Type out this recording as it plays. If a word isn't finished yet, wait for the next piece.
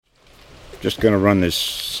Just going to run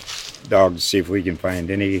this dog to see if we can find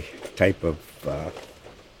any type of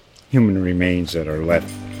human remains that are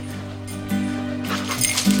left.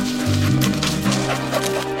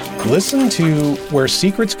 Listen to Where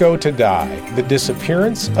Secrets Go to Die, The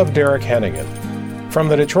Disappearance of Derek Hennigan. From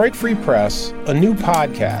the Detroit Free Press, a new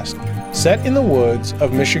podcast set in the woods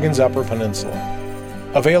of Michigan's Upper Peninsula.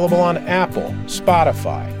 Available on Apple,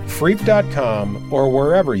 Spotify, Freep.com, or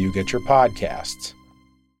wherever you get your podcasts.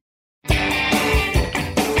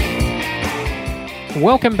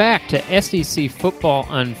 Welcome back to SEC Football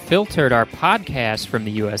Unfiltered, our podcast from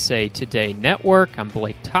the USA Today Network. I'm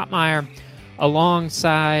Blake Topmeyer,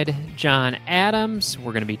 alongside John Adams.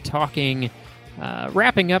 We're going to be talking,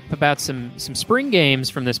 wrapping up about some spring games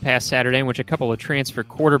from this past Saturday, in which a couple of transfer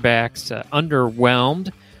quarterbacks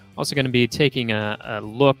underwhelmed. Also going to be taking a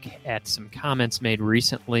look at some comments made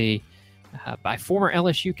recently by former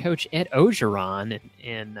LSU coach Ed Orgeron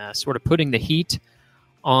and sort of putting the heat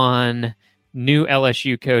on new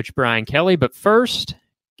LSU coach Brian Kelly. But first,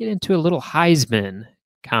 get into a little Heisman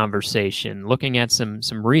conversation, looking at some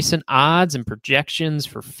recent odds and projections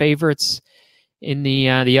for favorites in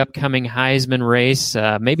the upcoming Heisman race.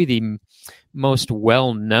 Maybe the most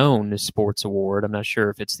well-known sports award. I'm not sure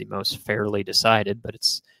if it's the most fairly decided, but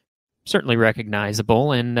it's certainly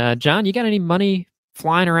recognizable. And John, you got any money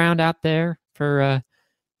flying around out there for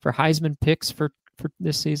Heisman picks for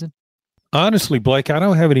this season? Honestly, Blake, I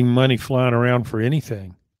don't have any money flying around for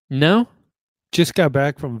anything. No? Just got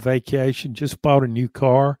back from vacation, just bought a new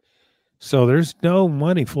car. So there's no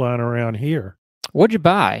money flying around here. What'd you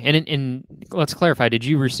buy? And let's clarify, did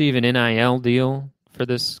you receive an NIL deal for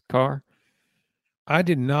this car? I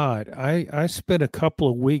did not. I spent a couple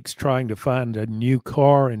of weeks trying to find a new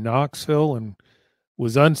car in Knoxville and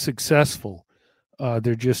was unsuccessful.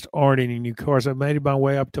 There just aren't any new cars. I made my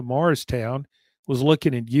way up to Morristown, was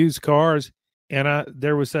looking at used cars, and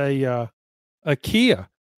there was a Kia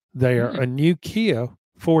there, a new Kia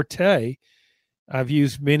Forte. I've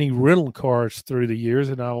used many rental cars through the years,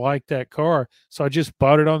 and I like that car, so I just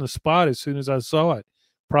bought it on the spot as soon as I saw it.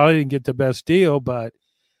 Probably didn't get the best deal, but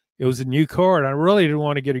it was a new car, and I really didn't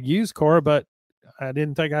want to get a used car, but I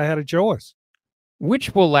didn't think I had a choice.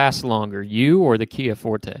 Which will last longer, you or the Kia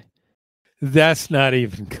Forte? That's not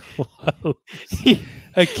even close.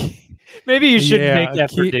 Maybe you shouldn't make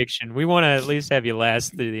that prediction. We want to at least have you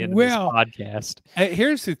last through the end of this podcast.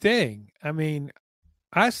 Here's the thing. I mean,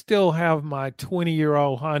 I still have my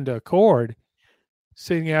 20-year-old Honda Accord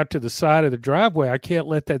sitting out to the side of the driveway. I can't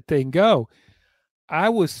let that thing go. I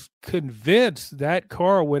was convinced that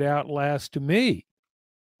car would outlast me.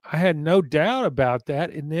 I had no doubt about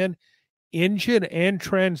that. And then engine and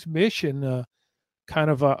transmission, kind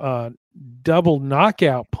of a double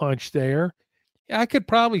knockout punch there. I could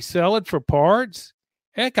probably sell it for parts.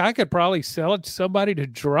 Heck, I could probably sell it to somebody to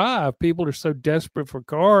drive. People are so desperate for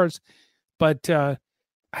cars. But I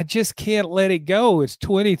just can't let it go. Its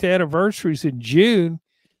 20th anniversary's in June,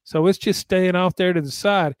 so it's just staying off there to the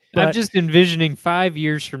side. But I'm just envisioning 5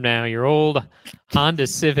 years from now, your old Honda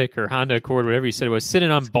Civic or Honda Accord, whatever you said it was,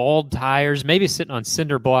 sitting on bald tires, maybe sitting on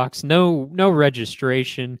cinder blocks, no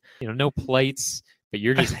registration, no plates. But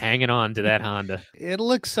you're just hanging on to that Honda. It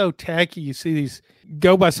looks so tacky. You see these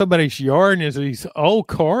go by somebody's yard, and there's these old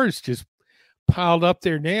cars just piled up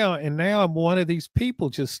there now. And now I'm one of these people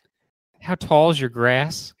just. How tall is your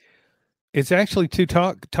grass? It's actually too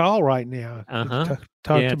tall right now.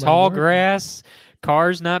 Tall grass,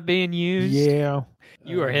 cars not being used. Yeah.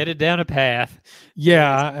 You are headed down a path.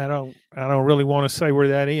 Yeah, I don't really want to say where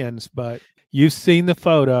that ends, but you've seen the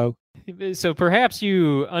photo. So perhaps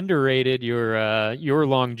you underrated your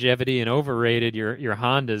longevity and overrated your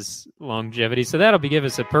Honda's longevity. So that'll give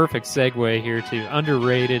us a perfect segue here to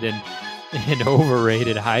underrated and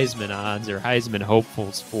overrated Heisman odds or Heisman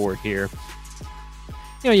hopefuls for here.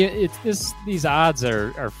 These odds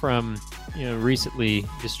are from recently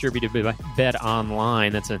distributed by Bet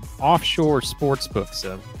Online. That's an offshore sports book.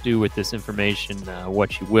 So do with this information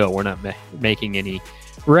what you will. We're not making any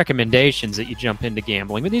recommendations that you jump into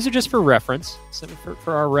gambling, but these are just for reference. So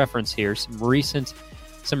for our reference here, some recent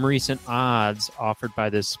odds offered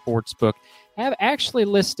by this sports book have actually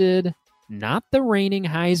listed not the reigning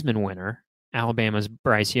Heisman winner, Alabama's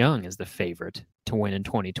Bryce Young, as the favorite to win in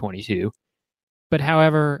 2022, but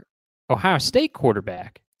however, Ohio State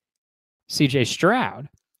quarterback C.J. Stroud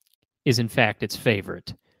is in fact its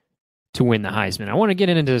favorite to win the Heisman. I want to get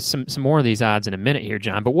into some more of these odds in a minute here,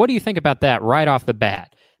 John, but what do you think about that right off the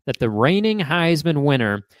bat? That the reigning Heisman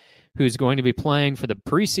winner, who's going to be playing for the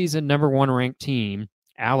preseason number 1 ranked team,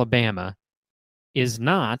 Alabama, is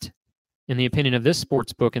not, in the opinion of this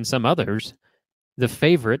sports book and some others, the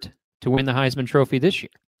favorite to win the Heisman Trophy this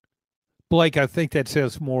year. Blake, I think that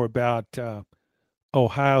says more about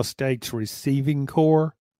Ohio State's receiving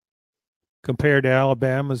core compared to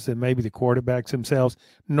Alabama's than maybe the quarterbacks themselves.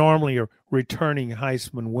 Normally, a returning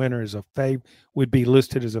Heisman winner would be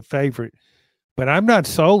listed as a favorite. But I'm not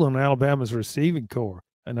sold on Alabama's receiving core.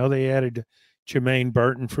 I know they added Jermaine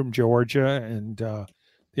Burton from Georgia, and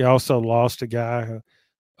they also lost a guy,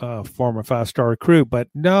 former 5-star recruit. But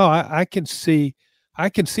no, I can see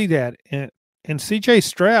that. And C.J.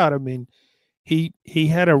 Stroud, I mean, he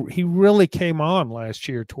really came on last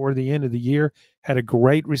year toward the end of the year. Had a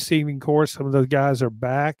great receiving core. Some of those guys are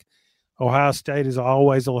back. Ohio State, as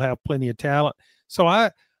always, will have plenty of talent. So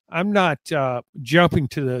I'm not jumping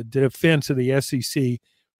to the defense of the SEC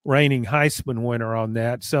reigning Heisman winner on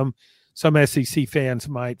that. Some SEC fans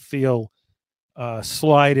might feel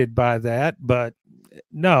slighted by that, but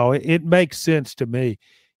no, it makes sense to me,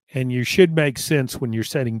 and you should make sense when you're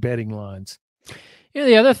setting betting lines.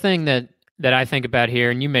 The other thing that I think about here,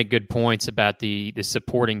 and you make good points about the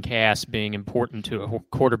supporting cast being important to a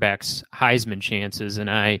quarterback's Heisman chances, and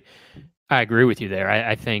I agree with you there.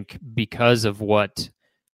 I think because of what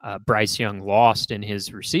Bryce Young lost in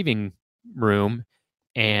his receiving room,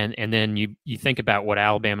 and then you think about what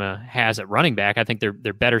Alabama has at running back. I think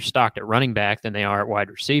they're better stocked at running back than they are at wide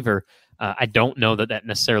receiver. I don't know that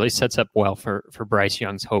necessarily sets up well for Bryce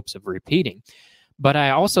Young's hopes of repeating. But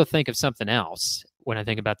I also think of something else when I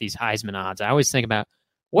think about these Heisman odds. I always think about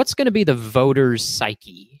what's going to be the voters'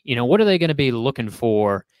 psyche. What are they going to be looking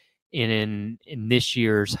for in this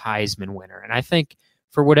year's Heisman winner? And I think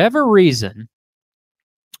for whatever reason,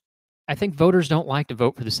 I think voters don't like to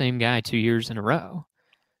vote for the same guy 2 years in a row.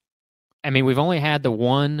 I mean, we've only had the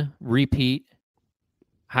one repeat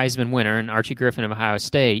Heisman winner, and Archie Griffin of Ohio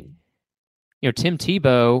State. Tim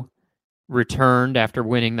Tebow returned after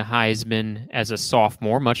winning the Heisman as a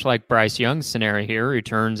sophomore, much like Bryce Young's scenario here,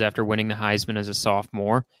 returns after winning the Heisman as a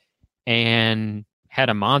sophomore and had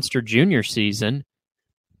a monster junior season,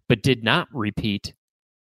 but did not repeat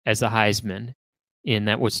as a Heisman.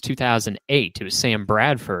 That was 2008. It was Sam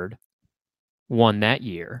Bradford won that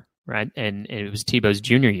year, right? And it was Tebow's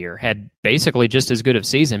junior year. Had basically just as good of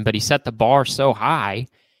season, but he set the bar so high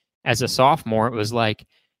as a sophomore, it was like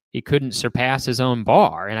he couldn't surpass his own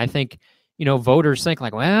bar. And I think, voters think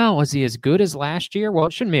like, well, was he as good as last year? Well,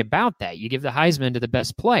 it shouldn't be about that. You give the Heisman to the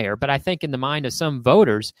best player. But I think in the mind of some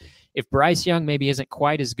voters, if Bryce Young maybe isn't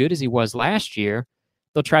quite as good as he was last year,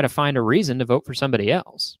 they'll try to find a reason to vote for somebody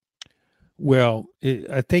else. Well,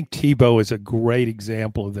 I think Tebow is a great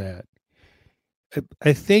example of that.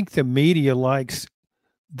 I think the media likes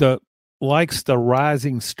the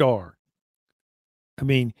rising star. I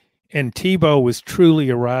mean, and Tebow was truly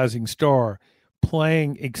a rising star,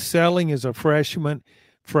 excelling as a freshman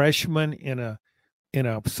in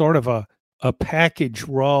a sort of a package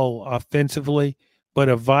role offensively, but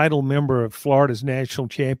a vital member of Florida's national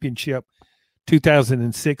championship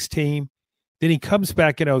 2006 team. Then he comes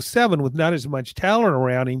back in 2007 with not as much talent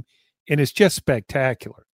around him, and it's just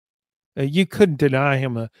spectacular. You couldn't deny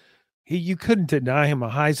him a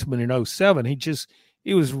Heisman in 2007.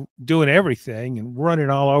 He was doing everything and running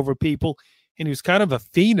all over people, and he was kind of a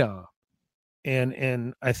phenom.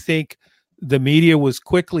 And I think the media was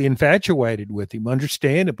quickly infatuated with him,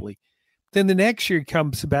 understandably. Then the next year he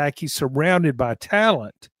comes back, he's surrounded by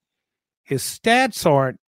talent. His stats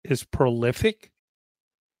aren't as prolific,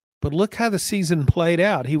 but look how the season played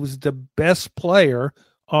out. He was the best player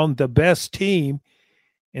on the best team.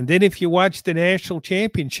 And then if you watch the national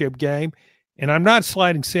championship game, and I'm not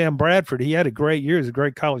sliding Sam Bradford, he had a great year as a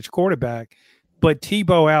great college quarterback, but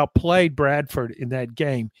Tebow outplayed Bradford in that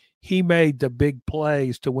game. He made the big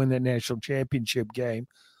plays to win that national championship game,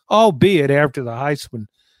 albeit after the Heisman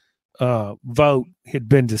vote had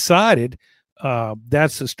been decided.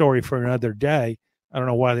 That's the story for another day. I don't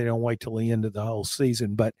know why they don't wait till the end of the whole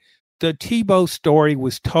season, but the Tebow story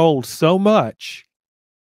was told so much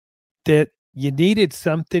that you needed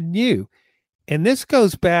something new. And this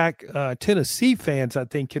goes back, Tennessee fans, I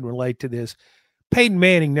think, can relate to this. Peyton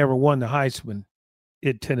Manning never won the Heisman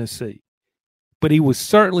at Tennessee, but he was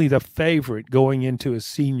certainly the favorite going into his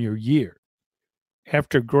senior year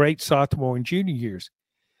after great sophomore and junior years.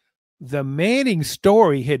 The Manning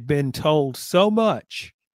story had been told so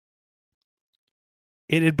much,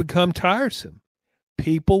 it had become tiresome.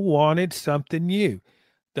 People wanted something new.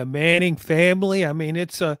 The Manning family, I mean,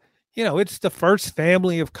 it's the first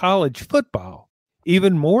family of college football,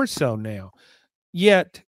 even more so now.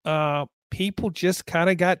 Yet people just kind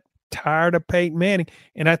of got tired of Peyton Manning,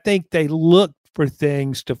 and I think they looked for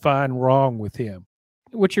things to find wrong with him.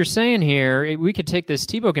 What you're saying here, we could take this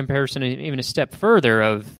Tebow comparison even a step further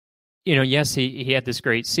of yes, he had this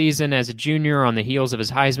great season as a junior on the heels of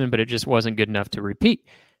his Heisman, but it just wasn't good enough to repeat.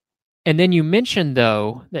 And then you mentioned,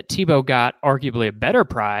 though, that Tebow got arguably a better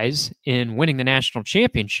prize in winning the national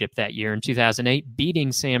championship that year in 2008,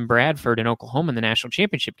 beating Sam Bradford in Oklahoma in the national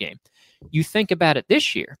championship game. You think about it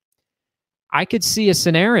this year, I could see a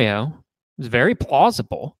scenario, it's very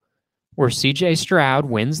plausible, where CJ Stroud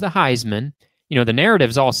wins the Heisman. The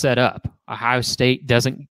narrative's all set up. Ohio State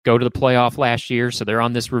doesn't go to the playoff last year, so they're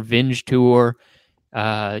on this revenge tour.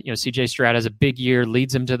 CJ Stroud has a big year,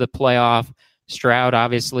 leads them to the playoff. Stroud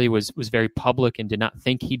obviously was very public and did not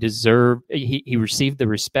think he deserved. He received the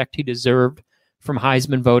respect he deserved from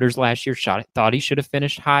Heisman voters last year. Thought he should have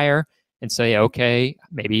finished higher, and say, okay,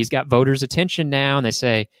 maybe he's got voters' attention now. And they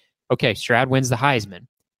say, okay, Stroud wins the Heisman,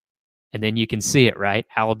 and then you can see it, right?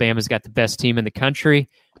 Alabama's got the best team in the country.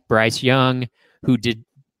 Bryce Young, who did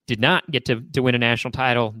not get to win a national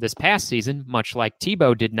title this past season, much like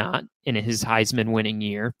Tebow did not in his Heisman winning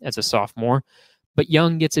year as a sophomore. But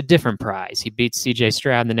Young gets a different prize. He beats C.J.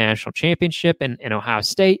 Stroud in the national championship, and in Ohio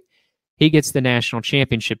State, he gets the national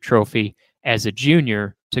championship trophy as a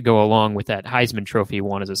junior to go along with that Heisman trophy he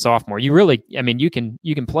won as a sophomore. You really, you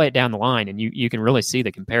can play it down the line, and you can really see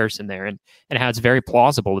the comparison there, and how it's very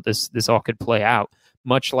plausible that this all could play out,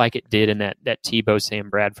 much like it did in that Tebow Sam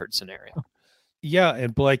Bradford scenario. Yeah,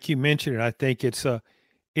 and Blake, you mentioned it. I think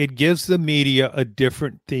it gives the media a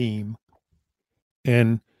different theme,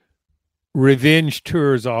 and revenge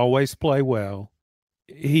tours always play well.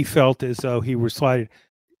 He felt as though he was slighted.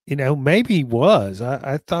 Maybe he was.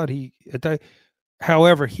 I thought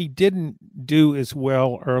however, he didn't do as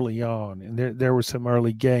well early on. And there were some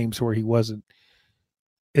early games where he wasn't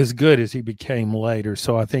as good as he became later.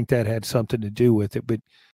 So I think that had something to do with it. But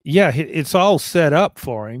yeah, it's all set up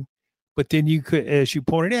for him. But then you could, as you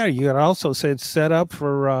pointed out, you had also said set up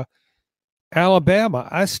for Alabama.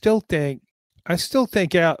 I still think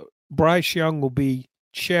Bryce Young will be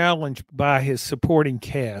challenged by his supporting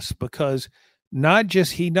cast, because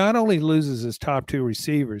he not only loses his top two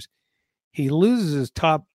receivers, he loses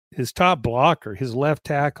his top blocker, his left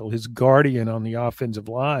tackle, his guardian on the offensive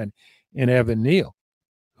line in Evan Neal,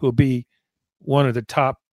 who will be one of the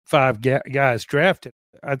top 5 guys drafted.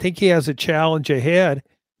 I think he has a challenge ahead,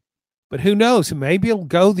 but who knows? Maybe it'll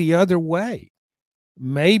go the other way.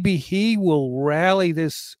 Maybe he will rally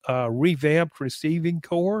this revamped receiving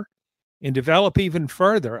corps and develop even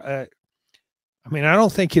further. I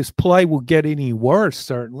don't think his play will get any worse,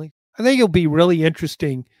 certainly. I think it'll be really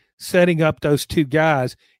interesting setting up those 2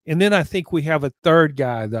 guys. And then I think we have a third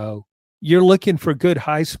guy, though. You're looking for good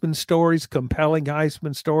Heisman stories, compelling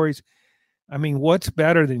Heisman stories. What's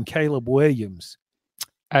better than Caleb Williams?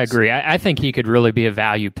 I agree. I think he could really be a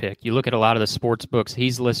value pick. You look at a lot of the sports books,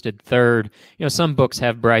 he's listed third. Some books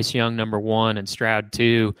have Bryce Young number 1 and Stroud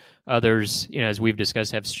 2. Others, as we've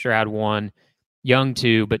discussed, have Stroud 1, Young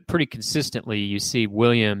 2, but pretty consistently you see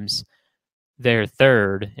Williams there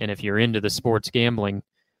third. And if you're into the sports gambling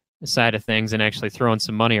side of things and actually throwing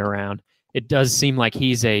some money around, it does seem like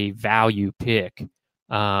he's a value pick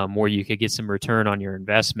where you could get some return on your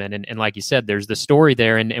investment. And like you said, there's the story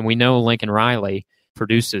there, and we know Lincoln Riley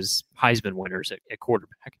produces Heisman winners at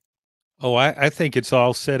quarterback. Oh, I think it's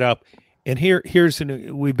all set up. And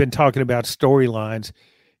we've been talking about storylines.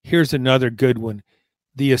 Here's another good one.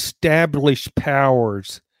 The established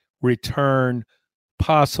powers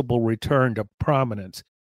possible return to prominence.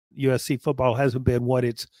 USC football hasn't been what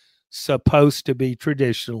it's supposed to be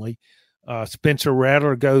traditionally. Spencer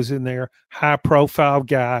Rattler goes in there, high-profile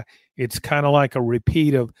guy. It's kind of like a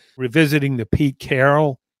repeat of revisiting the Pete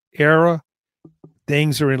Carroll era.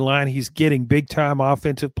 Things are in line. He's getting big-time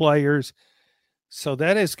offensive players. So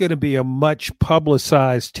that is going to be a much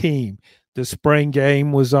publicized team. The spring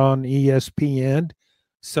game was on ESPN.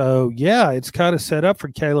 So, yeah, it's kind of set up for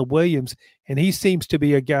Caleb Williams, and he seems to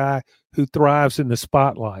be a guy who thrives in the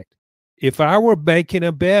spotlight. If I were making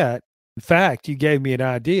a bet, in fact, you gave me an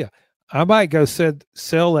idea, I might go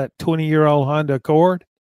sell that 20-year-old Honda Accord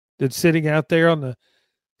that's sitting out there on the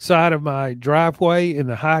side of my driveway in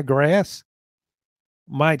the high grass.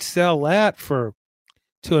 Might sell that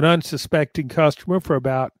to an unsuspecting customer for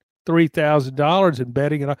about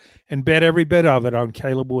 $3,000 and bet every bit of it on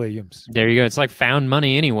Caleb Williams. There you go. It's like found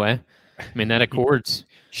money anyway. That Accord's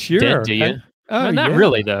sure. Dead to you. Not yeah.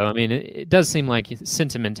 really, though. It does seem like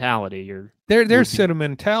sentimentality. There's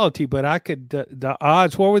sentimentality, but I could the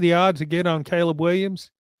odds. What were the odds again on Caleb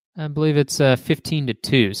Williams? I believe it's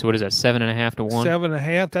 15-2. So what is that? 7.5 to 1.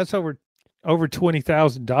 7.5. That's over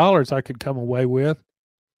 $20,000. I could come away with.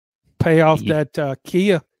 Pay off that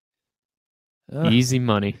Kia. Easy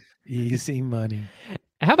money. Easy money.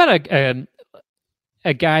 How about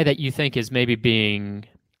a guy that you think is maybe being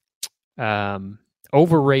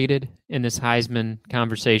overrated in this Heisman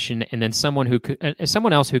conversation, and then someone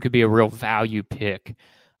else who could be a real value pick?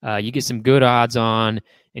 You get some good odds on,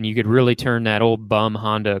 and you could really turn that old bum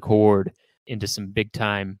Honda Accord into some big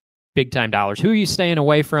time dollars. Who are you staying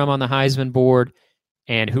away from on the Heisman board,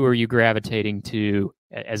 and who are you gravitating to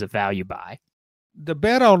as a value buy? The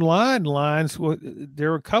bet online lines, there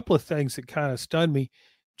were a couple of things that kind of stunned me.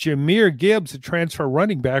 Jahmyr Gibbs, a transfer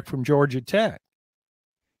running back from Georgia Tech.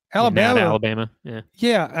 Alabama.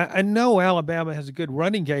 Yeah, I know Alabama has a good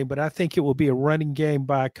running game, but I think it will be a running game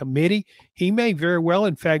by committee. He may very well,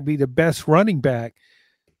 in fact, be the best running back.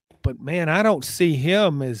 But, man, I don't see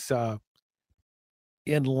him as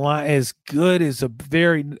in line as good as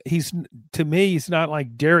to me, he's not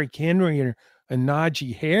like Derrick Henry or a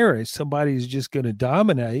Najee Harris, somebody who's just going to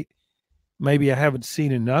dominate. Maybe I haven't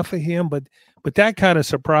seen enough of him, but that kind of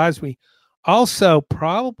surprised me. Also,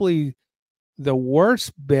 probably the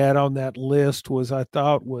worst bet on that list was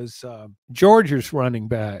Georgia's running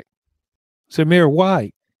back, Zamir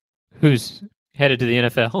White. Who's headed to the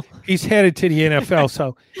NFL? He's headed to the NFL.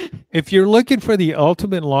 So if you're looking for the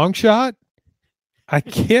ultimate long shot, I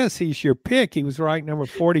guess he's your pick. He was ranked number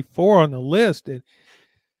 44 on the list. And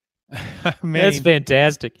that's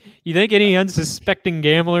fantastic. You think any unsuspecting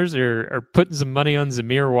gamblers are putting some money on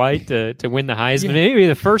Zamir White to win the Heisman? Yeah. Maybe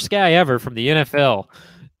the first guy ever from the NFL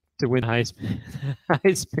to win Heisman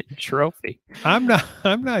trophy. I'm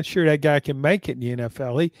not sure that guy can make it in the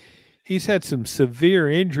NFL. He's had some severe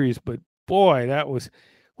injuries, but boy, that was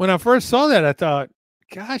when I first saw that, I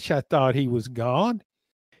thought he was gone.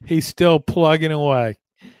 He's still plugging away.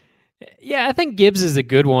 Yeah, I think Gibbs is a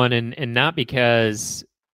good one, and not because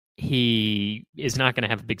he is not going to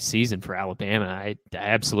have a big season for Alabama. I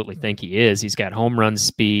absolutely think he is. He's got home run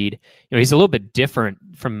speed. He's a little bit different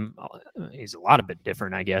he's a lot bit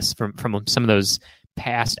different, I guess, from some of those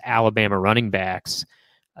past Alabama running backs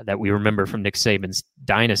that we remember from Nick Saban's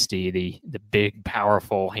dynasty, the big,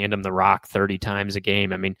 powerful, hand him the rock 30 times a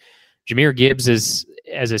game. I mean, Jahmyr Gibbs is,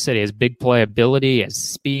 as I said, he has big playability, has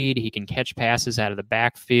speed. He can catch passes out of the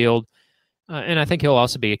backfield. And I think he'll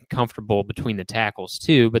also be comfortable between the tackles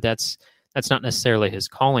too, but that's not necessarily his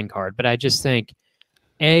calling card. But I just think,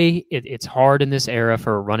 it's hard in this era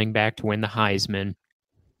for a running back to win the Heisman.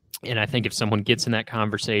 And I think if someone gets in that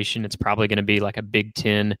conversation, it's probably going to be like a Big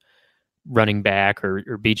Ten running back or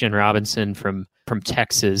Bijan Robinson from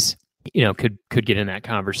Texas, could get in that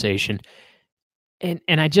conversation. And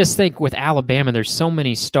I just think with Alabama, there's so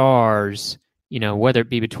many stars, whether it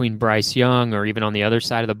be between Bryce Young or even on the other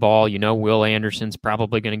side of the ball, Will Anderson's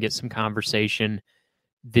probably going to get some conversation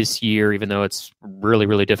this year, even though it's really,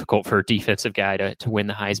 really difficult for a defensive guy to win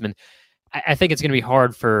the Heisman. I think it's going to be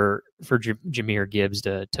hard for Jahmyr Gibbs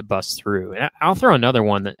to bust through. And I'll throw another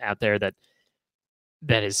one out there that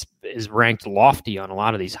is ranked lofty on a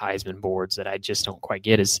lot of these Heisman boards that I just don't quite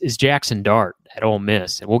get is Jackson Dart at Ole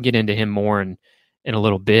Miss. And we'll get into him more in a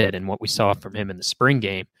little bit and what we saw from him in the spring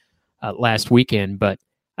game last weekend. But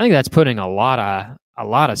I think that's putting a lot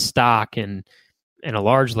of stock in a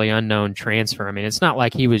largely unknown transfer. I mean, it's not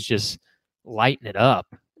like he was just lighting it up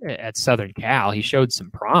at Southern Cal. He showed some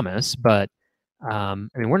promise, but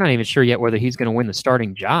we're not even sure yet whether he's going to win the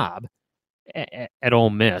starting job at Ole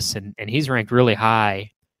Miss, and he's ranked really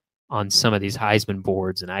high on some of these Heisman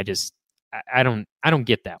boards, and I don't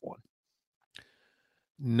get that one.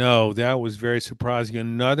 No, that was very surprising.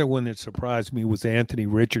 Another one that surprised me was Anthony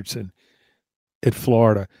Richardson at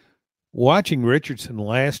Florida. Watching Richardson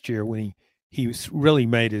last year when he really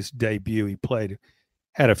made his debut, he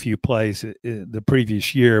had a few plays the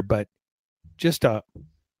previous year, but just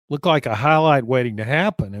looked like a highlight waiting to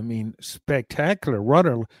happen. I mean, spectacular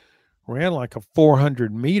runner, ran like a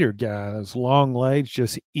 400-meter guy. His long legs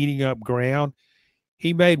just eating up ground.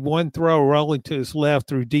 He made one throw rolling to his left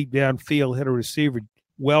through deep downfield, hit a receiver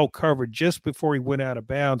well covered just before he went out of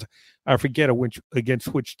bounds. I forget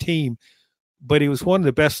against which team, but it was one of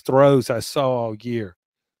the best throws I saw all year.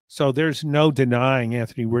 So there's no denying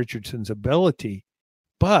Anthony Richardson's ability,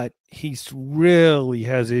 but he's really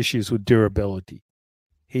has issues with durability.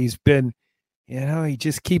 He's been, he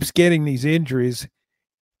just keeps getting these injuries.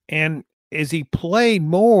 And as he played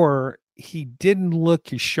more, he didn't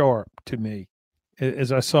look as sharp to me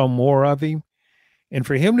as I saw more of him. And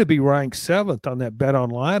for him to be ranked 7th on that Bet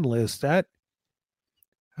Online list, that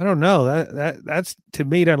I don't know, that's to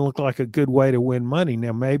me doesn't look like a good way to win money.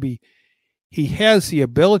 Now maybe he has the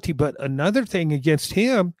ability, but another thing against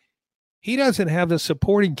him, he doesn't have the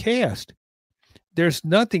supporting cast. There's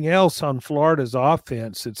nothing else on Florida's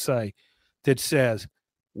offense that says,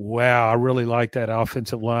 wow, I really like that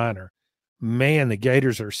offensive line, or man, the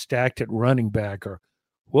Gators are stacked at running back, or,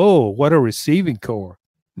 whoa, what a receiving core.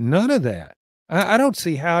 None of that. I don't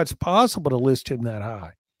see how it's possible to list him that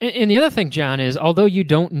high. And the other thing, John, is although you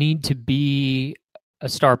don't need to be a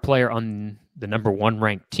star player on the number 1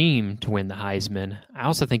 ranked team to win the Heisman, I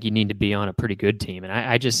also think you need to be on a pretty good team. And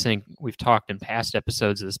I just think we've talked in past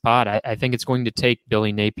episodes of this pod. I think it's going to take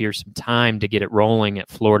Billy Napier some time to get it rolling at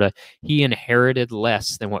Florida. He inherited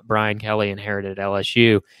less than what Brian Kelly inherited at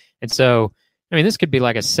LSU. And so, I mean, this could be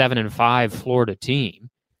like a 7-5 Florida team.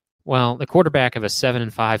 Well, the quarterback of a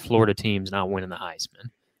 7-5 Florida team is not winning the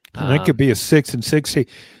Heisman. And that could be a 6-60.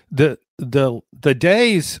 The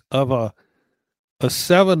days of a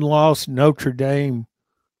 7-loss Notre Dame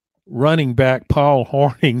running back Paul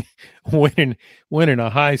Hornung winning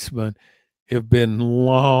a Heisman have been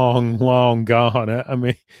long gone. I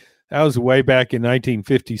mean, that was way back in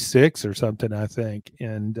 1956 or something, I think.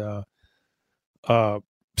 And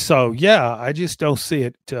so, yeah, I just don't see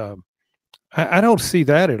it. I don't see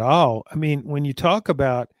that at all. I mean, when you talk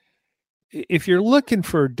about, if you're looking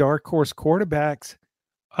for dark horse quarterbacks,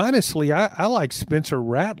 honestly, I like Spencer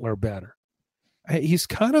Rattler better. He's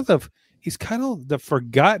kind of the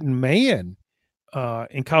forgotten man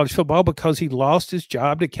in college football because he lost his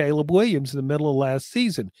job to Caleb Williams in the middle of last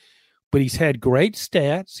season. But he's had great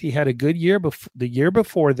stats. He had a good year the year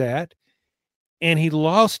before that, and he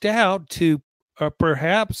lost out to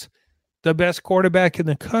perhaps the best quarterback in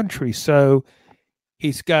the country. So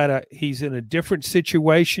he's in a different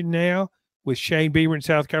situation now with Shane Beamer in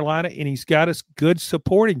South Carolina, and he's got a good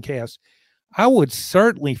supporting cast. I would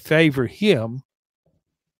certainly favor him,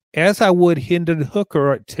 as I would Hendon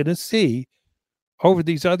Hooker at Tennessee, over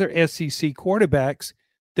these other SEC quarterbacks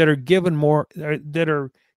that are given more, that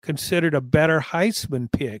are considered a better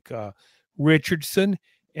Heisman pick, Richardson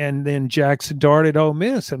and then Jackson Dart at Ole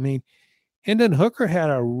Miss. I mean, Hendon Hooker had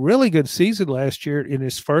a really good season last year in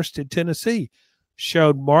his first at Tennessee,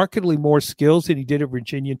 showed markedly more skills than he did at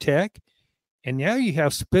Virginia Tech. And now you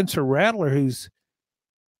have Spencer Rattler, who's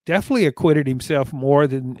definitely acquitted himself more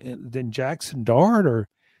than Jackson Dart or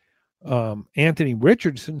Anthony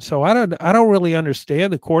Richardson. So I don't really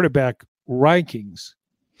understand the quarterback rankings.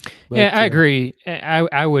 But, yeah, I agree.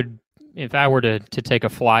 I would, if I were to take a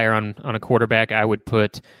flyer on a quarterback, I would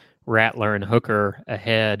put Rattler and Hooker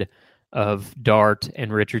ahead of Dart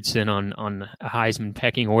and Richardson on a Heisman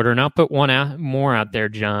pecking order. And I'll put one more out there,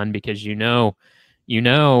 John, because you know,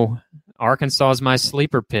 Arkansas is my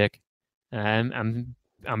sleeper pick. I'm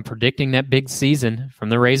predicting that big season from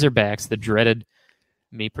the Razorbacks, the dreaded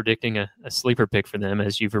me predicting a sleeper pick for them.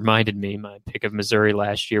 As you've reminded me, my pick of Missouri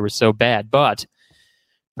last year was so bad. But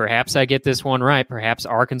perhaps I get this one right. Perhaps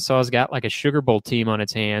Arkansas's got like a Sugar Bowl team on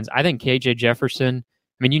its hands. I think KJ Jefferson,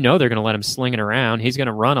 I mean, they're going to let him sling it around. He's going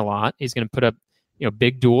to run a lot. He's going to put up,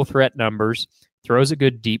 big dual threat numbers, throws a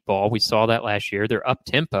good deep ball. We saw that last year. They're up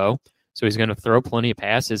tempo, so he's going to throw plenty of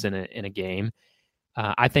passes in a game.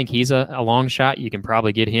 I think he's a long shot. You can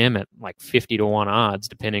probably get him at like 50-1 odds,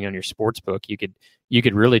 depending on your sports book. You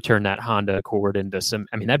could really turn that Honda Accord into some.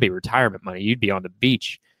 I mean, that'd be retirement money. You'd be on the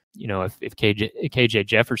beach, if KJ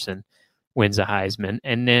Jefferson wins a Heisman.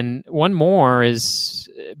 And then one more is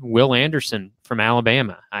Will Anderson from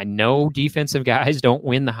Alabama. I know defensive guys don't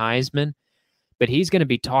win the Heisman, but he's going to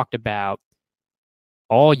be talked about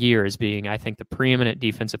all year as being, I think, the preeminent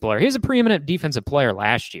defensive player. He was a preeminent defensive player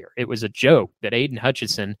last year. It was a joke that Aiden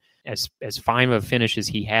Hutchinson, as fine of a finish as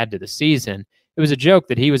he had to the season, it was a joke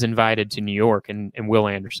that he was invited to New York and Will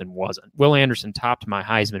Anderson wasn't. Will Anderson topped my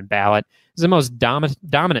Heisman ballot. It was the most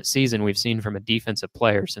dominant season we've seen from a defensive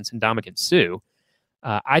player since Ndamukong Suh.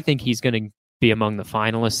 I think he's going to be among the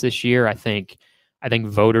finalists this year. I think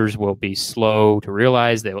voters will be slow to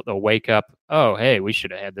realize. They'll wake up, oh, hey, we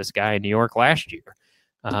should have had this guy in New York last year,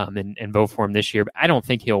 and vote for him this year. But I don't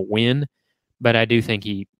think he'll win, but I do think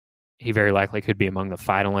he very likely could be among the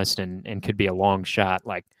finalists and could be a long shot,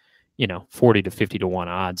 like 40 to 50-1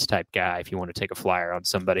 odds type guy if you want to take a flyer on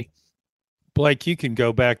somebody. Blake, you can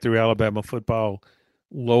go back through Alabama football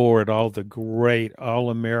lore at all the great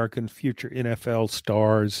All-American future NFL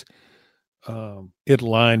stars at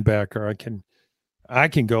linebacker. I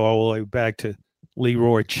can go all the way back to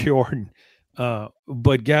Leroy Jordan.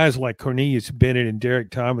 But guys like Cornelius Bennett and Derek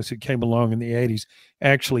Thomas, who came along in the 80s,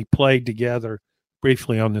 actually played together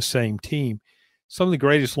briefly on the same team. Some of the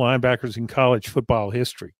greatest linebackers in college football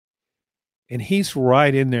history. And he's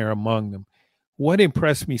right in there among them. What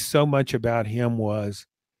impressed me so much about him was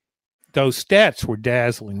those stats were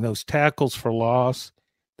dazzling, those tackles for loss,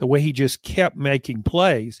 the way he just kept making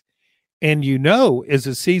plays. And as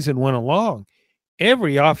the season went along,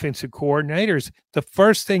 every offensive coordinator's the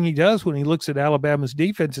first thing he does when he looks at Alabama's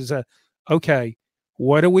defense is okay,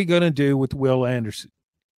 what are we going to do with Will Anderson?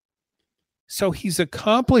 So he's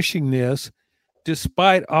accomplishing this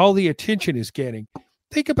despite all the attention he's getting.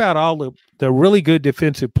 Think about all the really good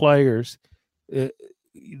defensive players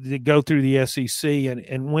that go through the SEC,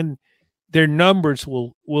 and when their numbers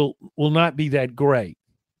will not be that great,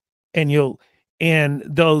 and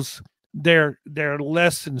those their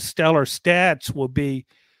less than stellar stats will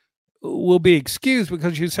be excused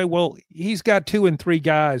because you say, well, he's got 2 and 3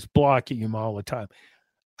 guys blocking him all the time.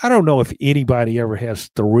 I don't know if anybody ever has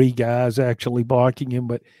 3 guys actually blocking him,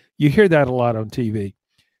 but you hear that a lot on TV.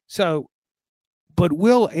 So, but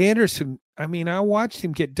Will Anderson, I mean, I watched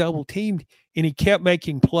him get double teamed and he kept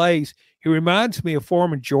making plays. He reminds me of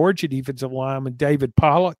former Georgia defensive lineman David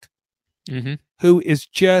Pollock, who is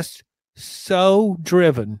just so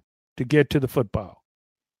driven to get to the football.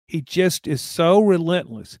 He just is so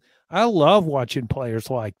relentless. I love watching players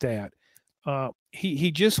like that.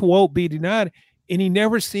 He just won't be denied, and he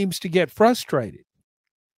never seems to get frustrated.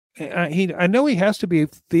 I know he has to be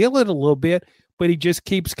feeling a little bit, but he just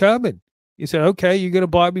keeps coming. He said, okay, you're going to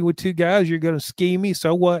block me with 2 guys. You're going to scheme me.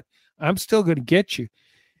 So what? I'm still going to get you.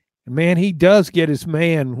 And man, he does get his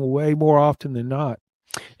man way more often than not.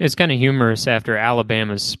 It's kind of humorous. After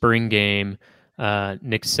Alabama's spring game,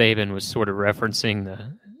 Nick Saban was sort of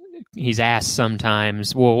referencing he's asked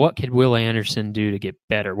sometimes, well, what could Will Anderson do to get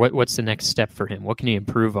better? What's the next step for him? What can he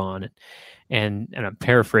improve on? And I'm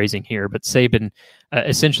paraphrasing here, but Saban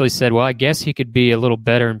essentially said, well, I guess he could be a little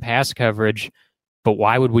better in pass coverage, but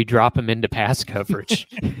why would we drop him into pass coverage?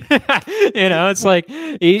 It's like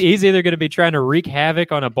he's either going to be trying to wreak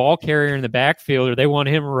havoc on a ball carrier in the backfield, or they want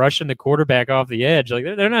him rushing the quarterback off the edge. Like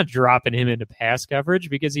they're not dropping him into pass coverage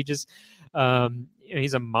because he just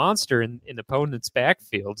he's a monster in opponents'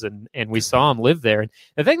 backfields, and we saw him live there. And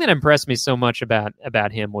the thing that impressed me so much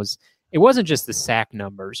about him was it wasn't just the sack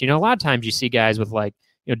numbers. A lot of times you see guys with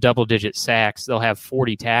double-digit sacks, they'll have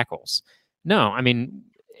 40 tackles. No, I mean,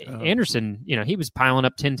 Anderson, he was piling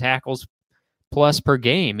up 10 tackles plus per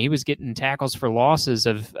game. He was getting tackles for losses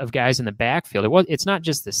of guys in the backfield. It's not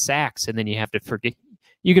just the sacks, and then you have to forget.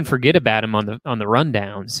 You can forget about him on the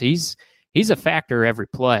rundowns. He's a factor every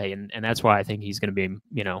play, and that's why I think he's going to be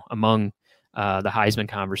among the Heisman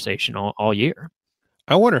conversation all year.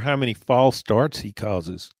 I wonder how many false starts he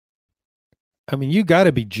causes. I mean, you got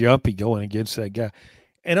to be jumpy going against that guy.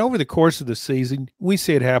 And over the course of the season, we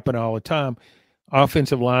see it happen all the time.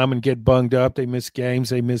 Offensive linemen get bunged up. They miss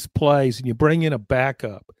games. They miss plays. And you bring in a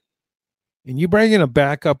backup. And you bring in a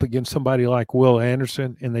backup against somebody like Will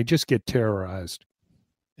Anderson, and they just get terrorized.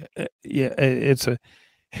 Yeah, it's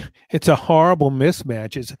a horrible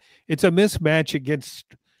mismatch. It's a mismatch against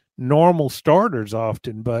normal starters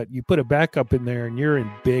often, but you put a backup in there, and you're in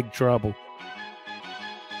big trouble.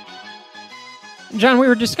 John, we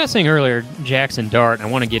were discussing earlier Jackson Dart, and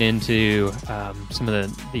I want to get into some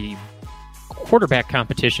of the quarterback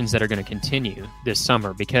competitions that are going to continue this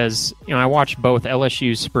summer because I watched both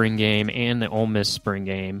LSU's spring game and the Ole Miss spring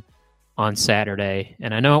game on Saturday,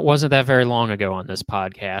 and I know it wasn't that very long ago on this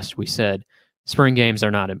podcast we said spring games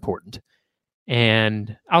are not important,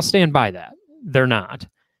 and I'll stand by that. They're not,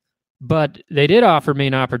 but they did offer me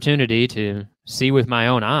an opportunity to see with my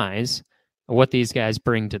own eyes what these guys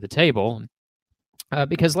bring to the table.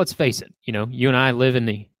 Because let's face it, you and I live in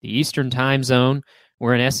the Eastern time zone.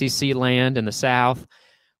 We're in SEC land in the South.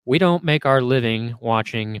 We don't make our living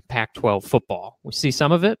watching Pac-12 football. We see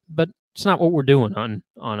some of it, but it's not what we're doing on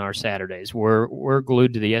our Saturdays. We're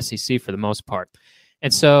glued to the SEC for the most part.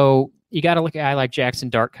 And so you got to look at a guy like Jackson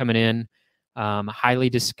Dart coming in, highly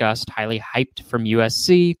discussed, highly hyped from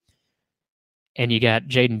USC. And you got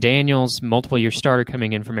Jaden Daniels, multiple-year starter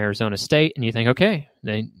coming in from Arizona State. And you think, okay,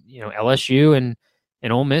 LSU and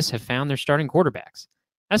Ole Miss have found their starting quarterbacks.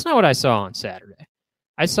 That's not what I saw on Saturday.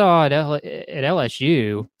 I saw at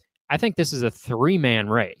LSU, I think this is a 3-man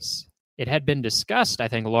race. It had been discussed, I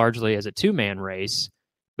think, largely as a 2-man race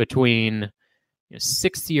between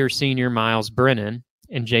 6th-year senior Miles Brennan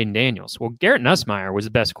and Jaden Daniels. Well, Garrett Nussmeier was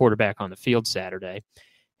the best quarterback on the field Saturday.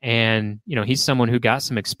 And, he's someone who got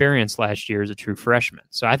some experience last year as a true freshman.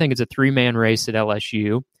 So I think it's a 3-man race at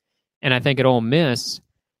LSU. And I think at Ole Miss,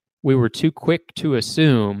 we were too quick to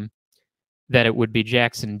assume that it would be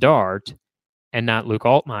Jackson Dart and not Luke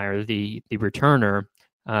Altmaier, the returner,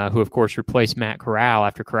 who, of course, replaced Matt Corral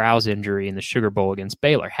after Corral's injury in the Sugar Bowl against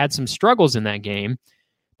Baylor. Had some struggles in that game,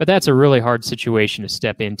 but that's a really hard situation to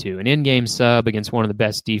step into. An in-game sub against one of the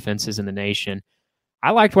best defenses in the nation.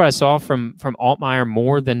 I liked what I saw from Altmaier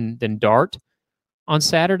more than Dart on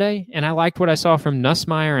Saturday, and I liked what I saw from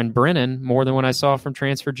Nussmeier and Brennan more than what I saw from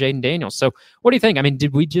transfer Jaden Daniels. So what do you think? I mean,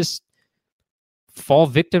 did we just fall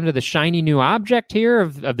victim to the shiny new object here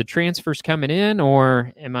of the transfers coming in,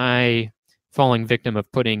 or am I falling victim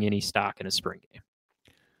of putting any stock in a spring game?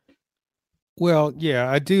 Well,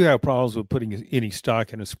 yeah, I do have problems with putting any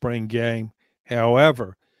stock in a spring game.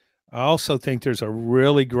 However, I also think there's a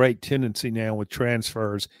really great tendency now with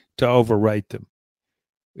transfers to overrate them.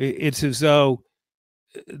 It's as though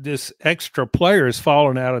this extra player is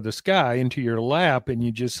falling out of the sky into your lap, and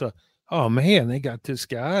you just oh man, they got this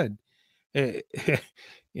guy.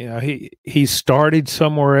 He started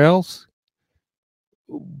somewhere else.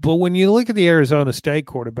 But when you look at the Arizona State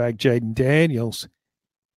quarterback, Jaden Daniels,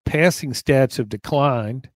 passing stats have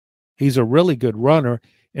declined. He's a really good runner,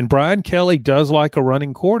 and Brian Kelly does like a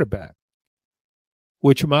running quarterback,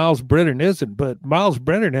 which Miles Brennan isn't. But Miles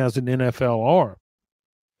Brennan has an NFL arm.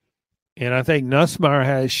 And I think Nussmeier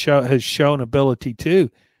has shown ability too.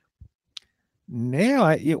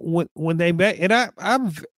 Now, when they met, and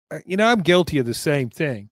I'm guilty of the same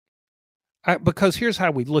thing. Because here's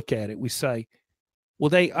how we look at it: we say, well,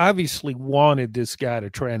 they obviously wanted this guy to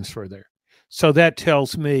transfer there, so that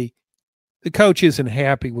tells me the coach isn't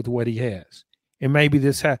happy with what he has, and maybe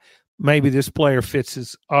this player fits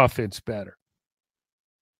his offense better.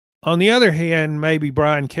 On the other hand, maybe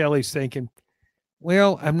Brian Kelly's thinking,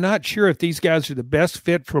 well, I'm not sure if these guys are the best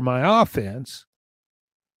fit for my offense,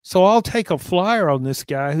 so I'll take a flyer on this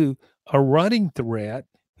guy a running threat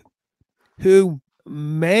who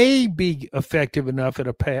may be effective enough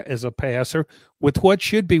as a passer with what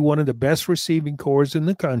should be one of the best receiving corps in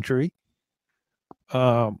the country.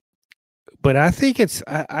 But I think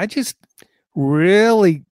I just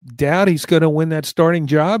really doubt he's going to win that starting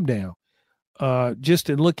job now.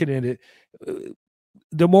 Just in looking at it,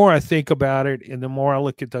 the more I think about it and the more I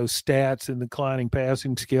look at those stats and declining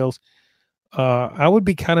passing skills, I would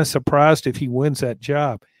be kind of surprised if he wins that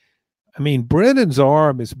job. I mean, Brennan's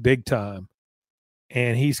arm is big time,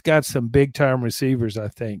 and he's got some big time receivers, I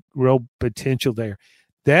think, real potential there.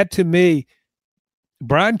 That, to me,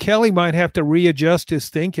 Brian Kelly might have to readjust his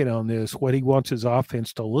thinking on this, what he wants his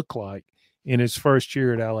offense to look like in his first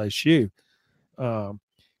year at LSU.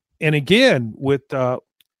 And again, with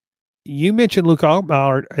you mentioned Luke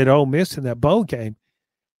Altmaier at Ole Miss in that bowl game.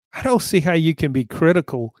 I don't see how you can be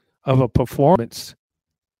critical of a performance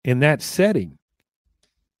in that setting.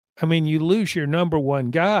 I mean, you lose your number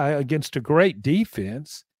one guy against a great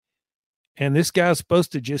defense, and this guy's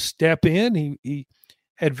supposed to just step in. He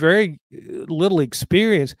had very little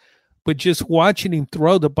experience, but just watching him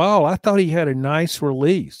throw the ball, I thought he had a nice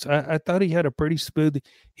release. I thought he had a pretty smooth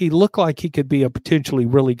 – he looked like he could be a potentially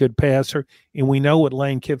really good passer, and we know what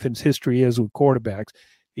Lane Kiffin's history is with quarterbacks.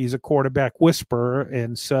 He's a quarterback whisperer,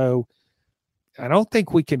 and so I don't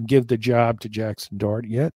think we can give the job to Jackson Dart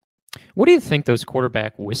yet. What do you think those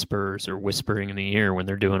quarterback whisperers are whispering in the ear when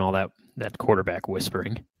they're doing all that quarterback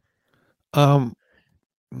whispering?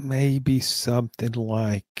 Maybe something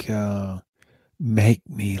like make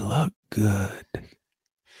me look good.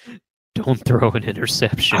 Don't throw an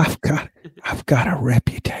interception. I've got a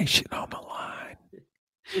reputation on the line.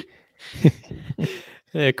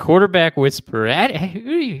 A quarterback whisperer. Who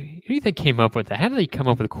do you think came up with that? How did they come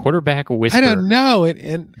up with a quarterback whisperer? I don't know,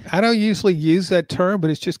 and I don't usually use that term, but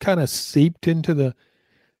it's just kind of seeped into the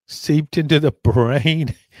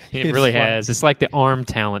brain. It really has. It's like the arm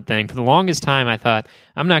talent thing. For the longest time, I thought,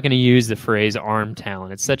 I'm not going to use the phrase arm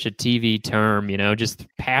talent. It's such a TV term, just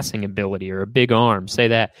passing ability or a big arm. Say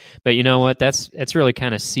that. But you know what? That's really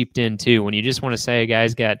kind of seeped in too. When you just want to say a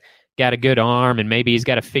guy's got a good arm and maybe he's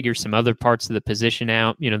got to figure some other parts of the position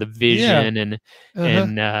out, the vision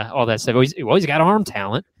and all that stuff. He's got arm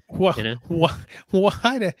talent. Why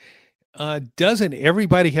doesn't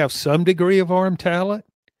everybody have some degree of arm talent?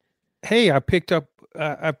 Hey, I picked up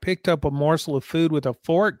a morsel of food with a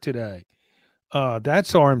fork today.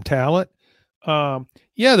 That's arm talent. The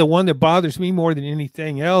one that bothers me more than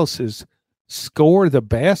anything else is score the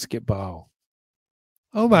basketball.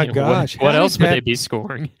 Oh my gosh. What else would they be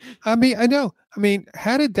scoring? I mean, I know. I mean,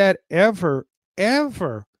 how did that ever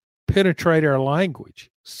penetrate our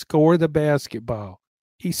language? Score the basketball.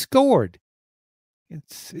 He scored.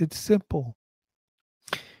 It's simple.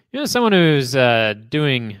 Someone who's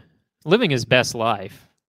living his best life,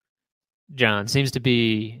 John, seems to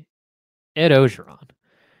be Ed Ogeron.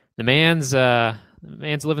 The man's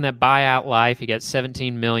living that buyout life. He got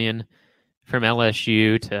 $17 million from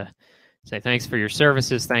LSU to say thanks for your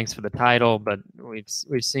services, thanks for the title, but we've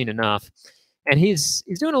seen enough. And he's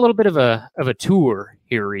doing a little bit of a tour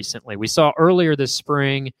here recently. We saw earlier this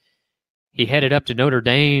spring he headed up to Notre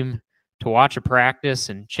Dame to watch a practice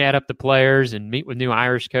and chat up the players and meet with new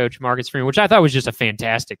Irish coach Marcus Freeman, which I thought was just a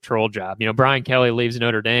fantastic troll job. Brian Kelly leaves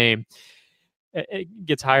Notre Dame.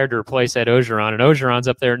 gets hired to replace Ed Ogeron, and Ogeron's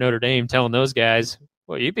up there at Notre Dame telling those guys,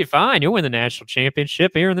 well, you'd be fine. You'll win the national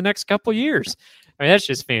championship here in the next couple of years. I mean, that's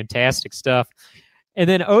just fantastic stuff. And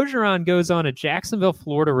then Ogeron goes on a Jacksonville,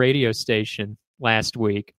 Florida radio station last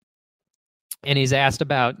week, and he's asked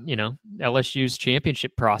about, LSU's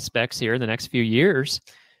championship prospects here in the next few years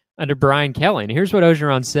under Brian Kelly. And here's what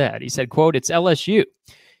Ogeron said. He said, quote, "It's LSU.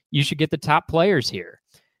 You should get the top players here.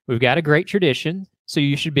 We've got a great tradition, so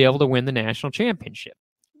you should be able to win the national championship.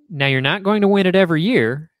 Now, you're not going to win it every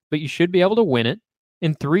year, but you should be able to win it.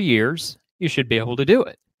 In 3 years, you should be able to do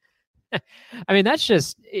it." I mean,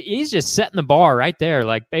 he's just setting the bar right there,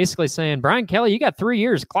 like basically saying, Brian Kelly, you got 3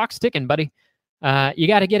 years, clock's ticking, buddy. You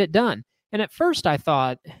got to get it done. And at first I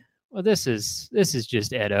thought, well, this is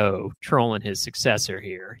just Ed O trolling his successor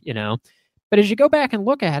here, But as you go back and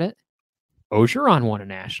look at it, Ogeron won a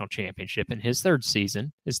national championship in his third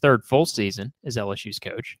full season as LSU's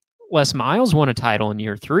coach. Les Miles won a title in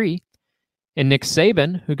year 3. And Nick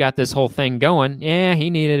Saban, who got this whole thing going, he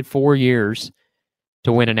needed 4 years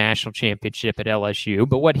to win a national championship at LSU.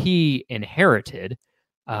 But what he inherited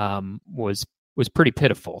was pretty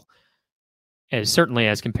pitiful, certainly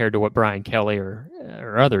as compared to what Brian Kelly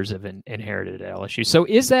or others have inherited at LSU. So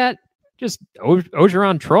is that just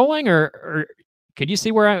Ogeron trolling, or could you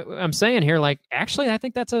see where I'm saying here? Like, actually, I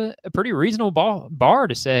think that's a pretty reasonable bar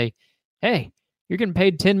to say, hey, you're getting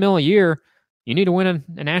paid $10 million a year. You need to win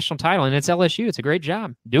a national title, and it's LSU. It's a great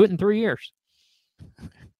job. Do it in 3 years.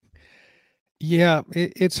 Yeah,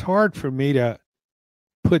 it's hard for me to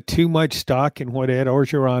put too much stock in what Ed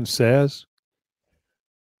Ogeron says.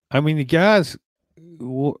 I mean, the guys,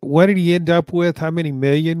 what did he end up with? How many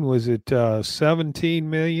million? Was it 17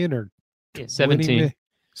 million or 17?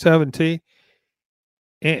 17.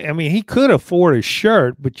 I mean, he could afford a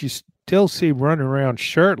shirt, but you still see him running around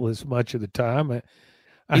shirtless much of the time.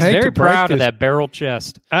 He's very proud of that barrel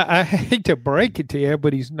chest. I hate to break it to you,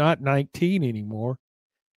 but he's not 19 anymore.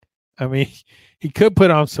 I mean, he could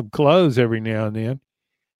put on some clothes every now and then.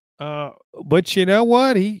 But you know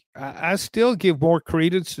what? I still give more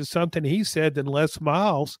credence to something he said than Les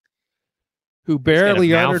Miles, who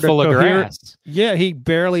barely uttered a coherent. Yeah, he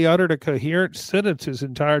barely uttered a coherent sentence his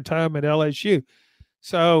entire time at LSU.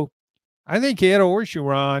 So I think Ed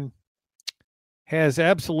Ogeron has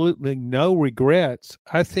absolutely no regrets.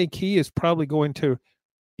 I think he is probably going to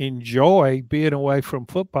enjoy being away from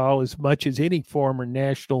football as much as any former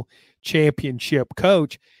national championship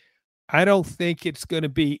coach. I don't think it's going to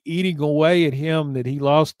be eating away at him that he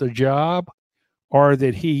lost the job, or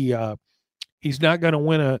that he's not going to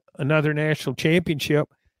win another national championship.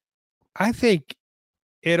 I think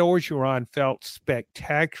Ed Ogeron felt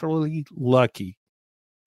spectacularly lucky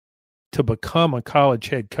to become a college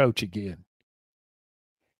head coach again.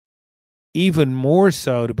 Even more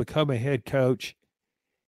so to become a head coach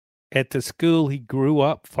at the school he grew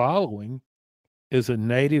up following as a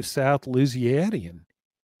native South Louisianian.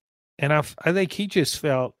 And I think he just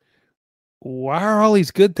felt, why are all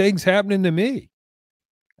these good things happening to me?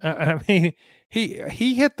 I mean,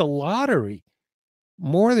 he hit the lottery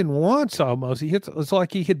more than once almost. It's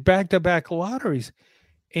like he hit back-to-back lotteries.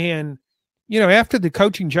 And, after the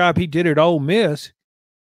coaching job he did at Ole Miss,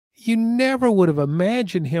 you never would have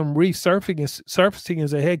imagined him surfacing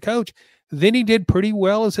as a head coach. Then he did pretty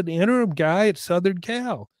well as an interim guy at Southern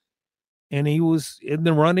Cal, and he was in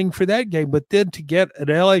the running for that game. But then to get at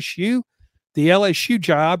LSU, the LSU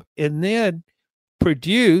job, and then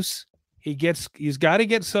produce, he's got to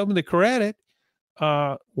get some of the credit.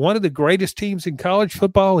 One of the greatest teams in college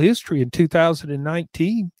football history in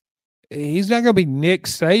 2019. He's not going to be Nick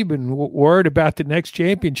Saban worried about the next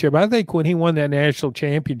championship. I think when he won that national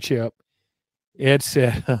championship, it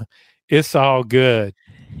said, it's all good.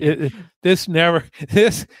 I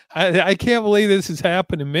can't believe this has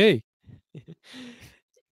happened to me.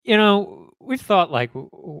 We've thought, like,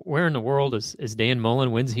 where in the world is Dan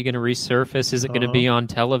Mullen? When's he going to resurface? Is it going to be on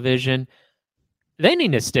television? They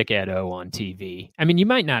need to stick Ed O on TV. I mean, you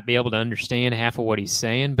might not be able to understand half of what he's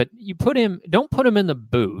saying, but don't put him in the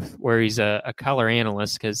booth where he's a color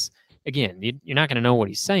analyst, because, again, you're not going to know what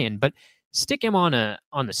he's saying. But stick him on the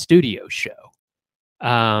studio show,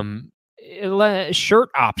 shirt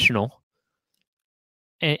optional.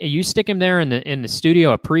 And you stick him there in the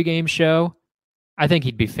studio, a pregame show. I think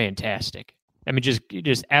he'd be fantastic. I mean,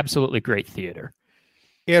 just absolutely great theater.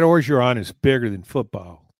 Ed Ogeron is bigger than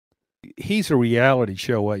football. He's a reality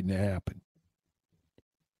show waiting to happen.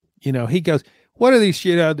 He goes, what are these,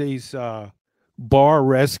 these bar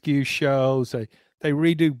rescue shows? They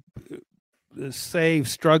redo, save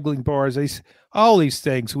struggling bars. All these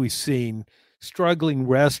things we've seen, struggling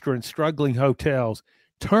restaurants, struggling hotels.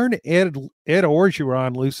 turn Ed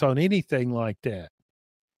Orgeron loose on anything like that.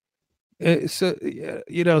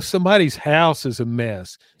 Somebody's house is a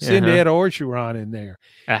mess. Send Ed Orgeron in there.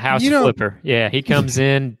 A house flipper. Yeah, he comes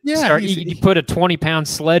in. You put a 20-pound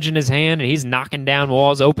sledge in his hand, and he's knocking down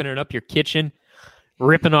walls, opening up your kitchen,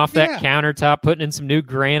 ripping off that countertop, putting in some new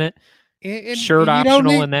granite. And shirt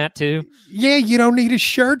optional in that, too. Yeah, you don't need a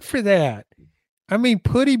shirt for that. I mean,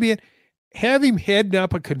 put him in. Have him heading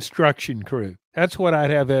up a construction crew. That's what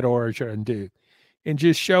I'd have Ed Orgeron do. And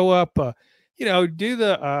just show up, do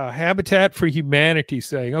the Habitat for Humanity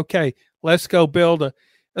saying, okay, let's go build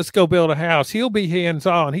a house. He'll be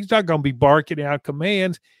hands-on. He's not going to be barking out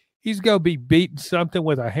commands. He's going to be beating something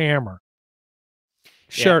with a hammer.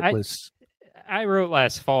 Shirtless. I wrote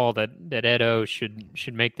last fall that Ed O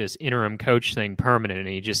should make this interim coach thing permanent. And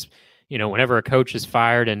he just, whenever a coach is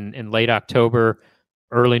fired in late October,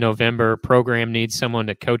 early November, program needs someone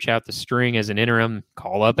to coach out the string as an interim,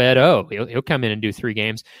 call up Ed O. He'll come in and do 3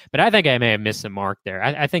 games. But I think I may have missed the mark there.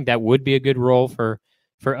 I think that would be a good role for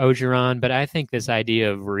Orgeron, but I think this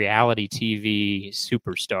idea of reality TV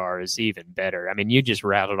superstar is even better. I mean, you just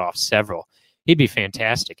rattled off several. He'd be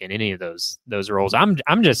fantastic in any of those roles. I'm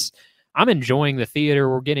enjoying the theater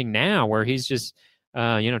we're getting now, where he's just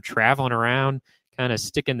traveling around, kind of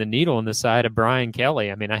sticking the needle in the side of Brian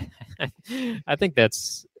Kelly. I mean, I think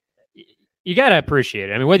that's, you got to appreciate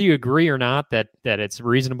it. I mean, whether you agree or not that it's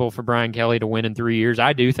reasonable for Brian Kelly to win in 3 years,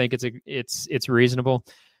 I do think it's reasonable.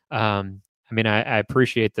 I mean, I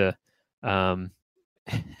appreciate the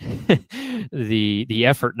the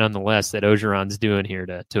effort nonetheless that Orgeron's doing here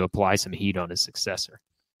to apply some heat on his successor.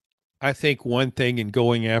 I think one thing in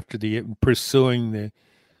going after pursuing the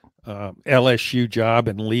LSU job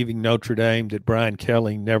and leaving Notre Dame that Brian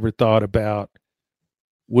Kelly never thought about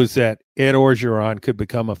was that Ed Orgeron could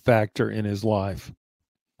become a factor in his life.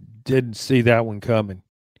 Didn't see that one coming.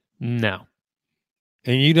 No.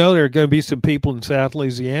 And there are going to be some people in South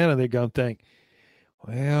Louisiana, they're going to think,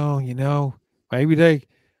 well, maybe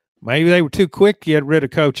they were too quick to get rid of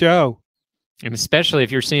Coach O. And especially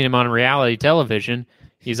if you're seeing him on reality television,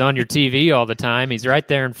 he's on your TV all the time. He's right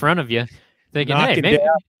there in front of you, thinking,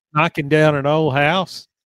 knocking down an old house.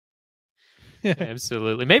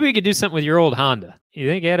 Absolutely. Maybe we could do something with your old Honda. You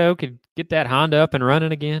think Ed O could get that Honda up and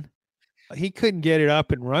running again? He couldn't get it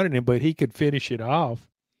up and running, but he could finish it off.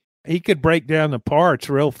 He could break down the parts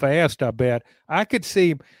real fast, I bet. I could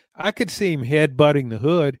see him headbutting the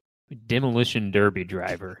hood. Demolition derby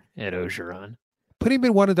driver, Ed Orgeron. Put him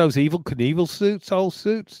in one of those Evel Knievel old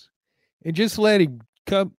suits, and just let him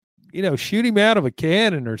come, shoot him out of a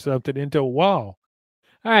cannon or something into a wall.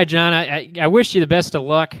 All right, John, I wish you the best of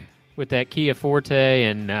luck with that Kia Forte,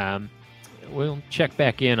 and we'll check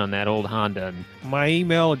back in on that old Honda. My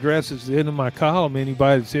email address is the end of my column.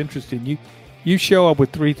 Anybody that's interested, you show up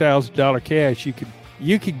with $3,000 cash,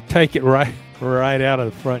 you can take it right out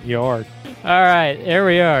of the front yard. All right, there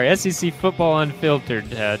we are. SEC Football Unfiltered,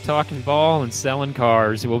 talking ball and selling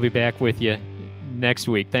cars. We'll be back with you next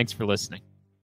week. Thanks for listening.